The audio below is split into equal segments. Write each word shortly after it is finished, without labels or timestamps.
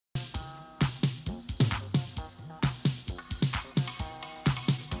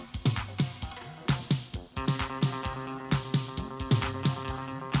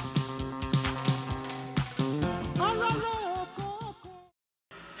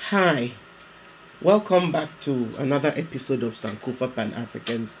Hi, welcome back to another episode of Sankofa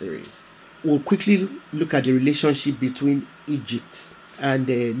Pan-African series. We'll quickly look at the relationship between Egypt and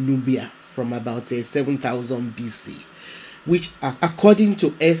Nubia from about 7000 BC, which according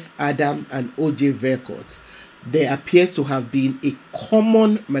to S. Adam and O.J. Vercourt, there appears to have been a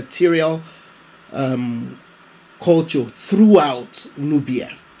common material culture throughout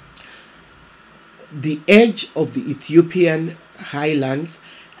Nubia. The edge of the Ethiopian highlands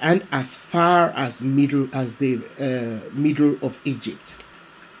and as far as the middle of Egypt.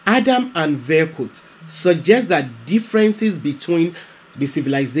 Adam and Vercourt suggest that differences between the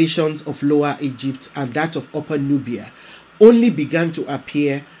civilizations of Lower Egypt and that of Upper Nubia only began to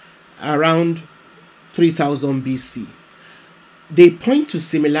appear around 3000 BC. They point to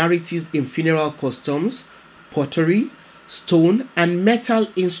similarities in funeral customs, pottery, stone, and metal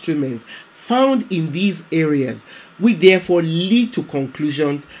instruments found in these areas, which therefore lead to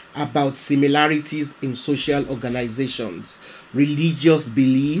conclusions about similarities in social organizations, religious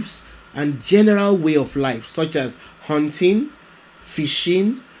beliefs, and general way of life, such as hunting,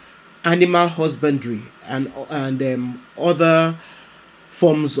 fishing, animal husbandry, and other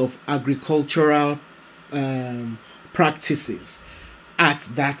forms of agricultural practices at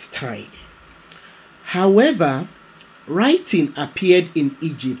that time. However, writing appeared in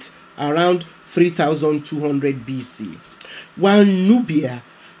Egypt around 3200 BC, while Nubia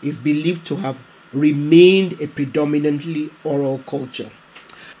is believed to have remained a predominantly oral culture.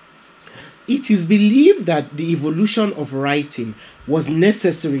 It is believed that the evolution of writing was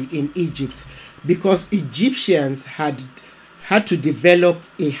necessary in Egypt because Egyptians had to develop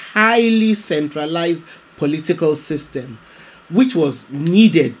a highly centralized political system which was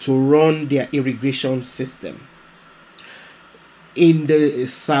needed to run their irrigation system. In the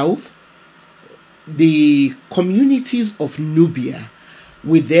south, the communities of Nubia,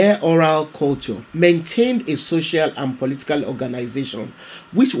 with their oral culture, maintained a social and political organization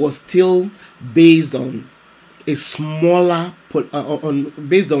which was still based on smaller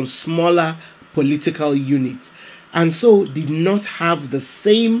political units, and so did not have the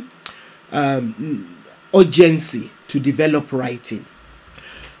same urgency to develop writing.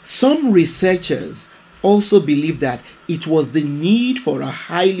 Some researchers also believe that it was the need for a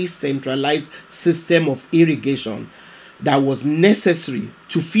highly centralized system of irrigation that was necessary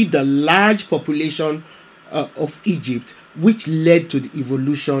to feed the large population of Egypt, which led to the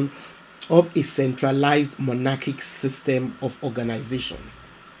evolution of a centralized monarchic system of organization.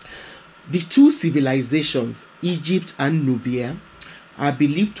 The two civilizations, Egypt and Nubia, are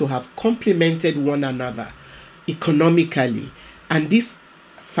believed to have complemented one another economically, and this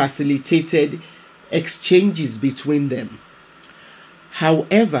facilitated exchanges between them.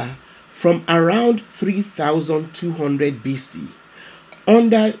 However, from around 3200 BC,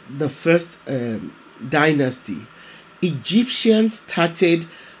 under the first dynasty, Egyptians started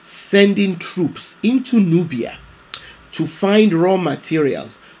sending troops into Nubia to find raw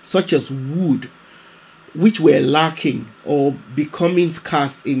materials such as wood, which were lacking or becoming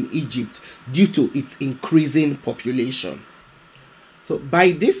scarce in Egypt due to its increasing population. So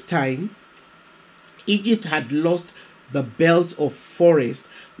by this time, Egypt had lost the belt of forest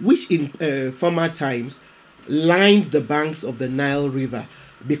which in former times lined the banks of the Nile River,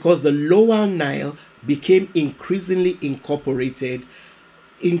 because the lower Nile became increasingly incorporated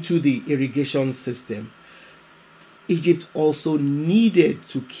into the irrigation system. Egypt also needed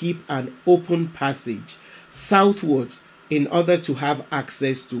to keep an open passage southwards in order to have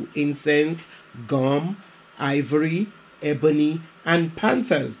access to incense, gum, ivory, ebony, and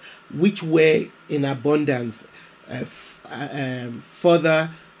panthers, which were in abundance further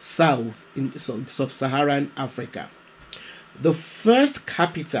south in sub-Saharan Africa. The first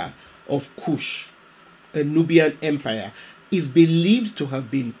capital of Kush, a Nubian empire, is believed to have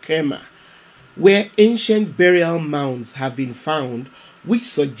been Kerma, where ancient burial mounds have been found, which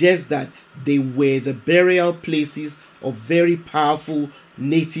suggests that they were the burial places of very powerful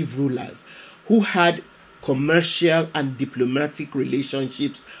native rulers who had commercial and diplomatic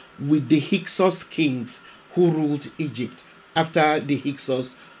relationships with the Hyksos kings who ruled Egypt after the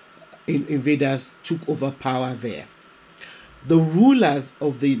Hyksos invaders took over power there. The rulers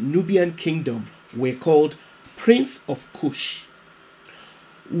of the Nubian kingdom were called Prince of Kush.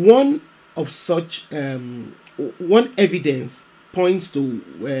 One evidence points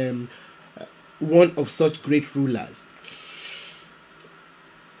to one of such great rulers.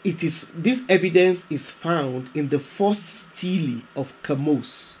 This evidence is found in the first stele of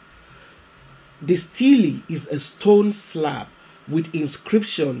Chamos. The stele is a stone slab with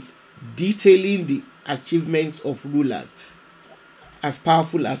inscriptions detailing the achievements of rulers as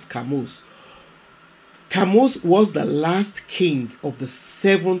powerful as Kamuz. Kamuz was the last king of the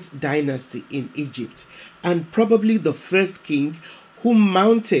 7th dynasty in Egypt, and probably the first king who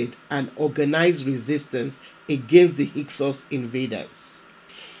mounted an organized resistance against the Hyksos invaders.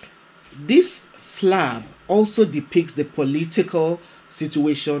 This slab also depicts the political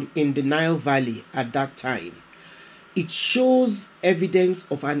situation in the Nile Valley at that time. It shows evidence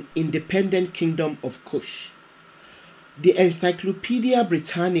of an independent kingdom of Kush. The Encyclopedia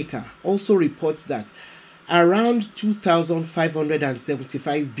Britannica also reports that around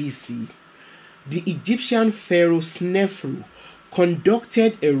 2575 BC, the Egyptian pharaoh Snefru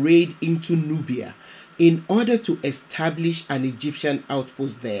conducted a raid into Nubia in order to establish an Egyptian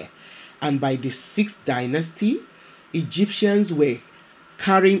outpost there, and by the 6th dynasty, Egyptians were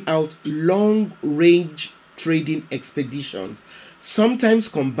carrying out long-range trading expeditions, sometimes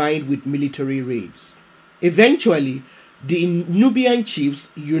combined with military raids. Eventually, the Nubian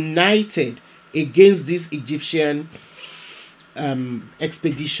chiefs united against these Egyptian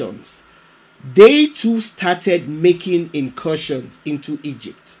expeditions. They too started making incursions into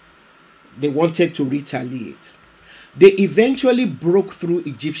Egypt. They wanted to retaliate. They eventually broke through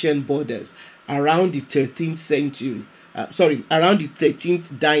Egyptian borders around the 13th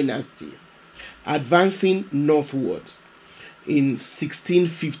dynasty, advancing northwards in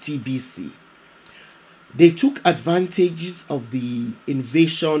 1650 BC. They took advantages of the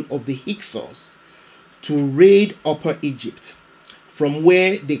invasion of the Hyksos to raid Upper Egypt, from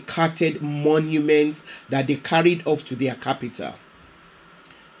where they carted monuments that they carried off to their capital.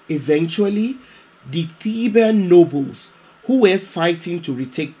 Eventually, the Theban nobles who were fighting to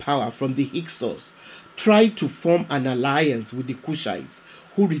retake power from the Hyksos tried to form an alliance with the Kushites,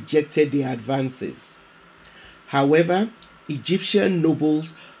 who rejected their advances. However, Egyptian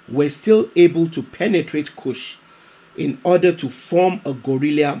nobles were still able to penetrate Kush in order to form a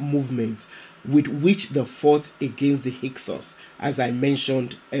guerrilla movement with which they fought against the Hyksos, as I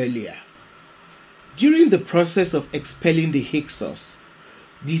mentioned earlier. During the process of expelling the Hyksos,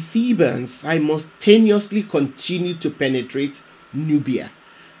 the Thebans simultaneously continued to penetrate Nubia,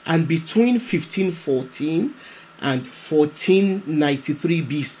 and between 1514 and 1493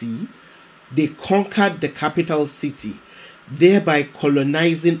 BC, they conquered the capital city, thereby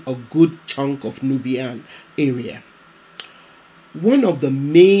colonizing a good chunk of Nubian area. One of the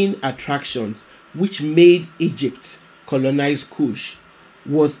main attractions which made Egypt colonize Kush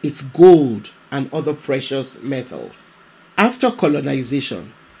was its gold and other precious metals. After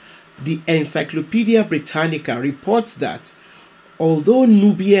colonization, the Encyclopedia Britannica reports that although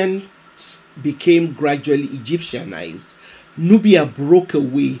Nubians became gradually Egyptianized, Nubia broke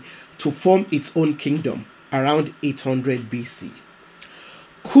away to form its own kingdom around 800 BC.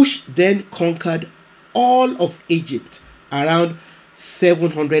 Kush then conquered all of Egypt around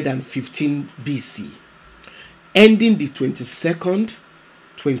 715 BC, ending the 22nd,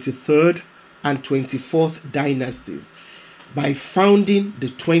 23rd, and 24th dynasties by founding the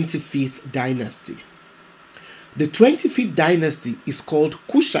 25th dynasty. The 25th dynasty is called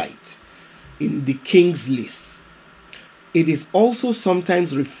Kushite in the king's list. It is also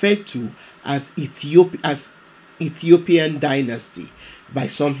sometimes referred to as Ethiopian dynasty by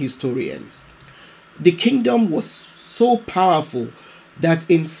some historians. The kingdom was so powerful that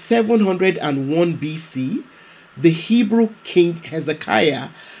in 701 BC, the Hebrew king Hezekiah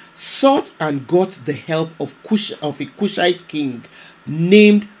sought and got the help of a Kushite king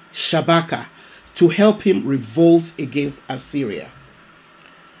named Shabaka to help him revolt against Assyria.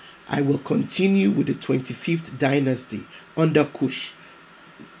 I will continue with the 25th dynasty under Kush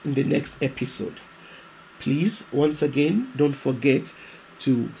in the next episode. Please, once again, don't forget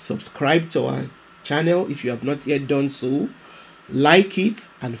to subscribe to our channel if you have not yet done so. Like it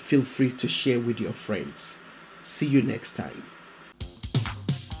and feel free to share with your friends. See you next time.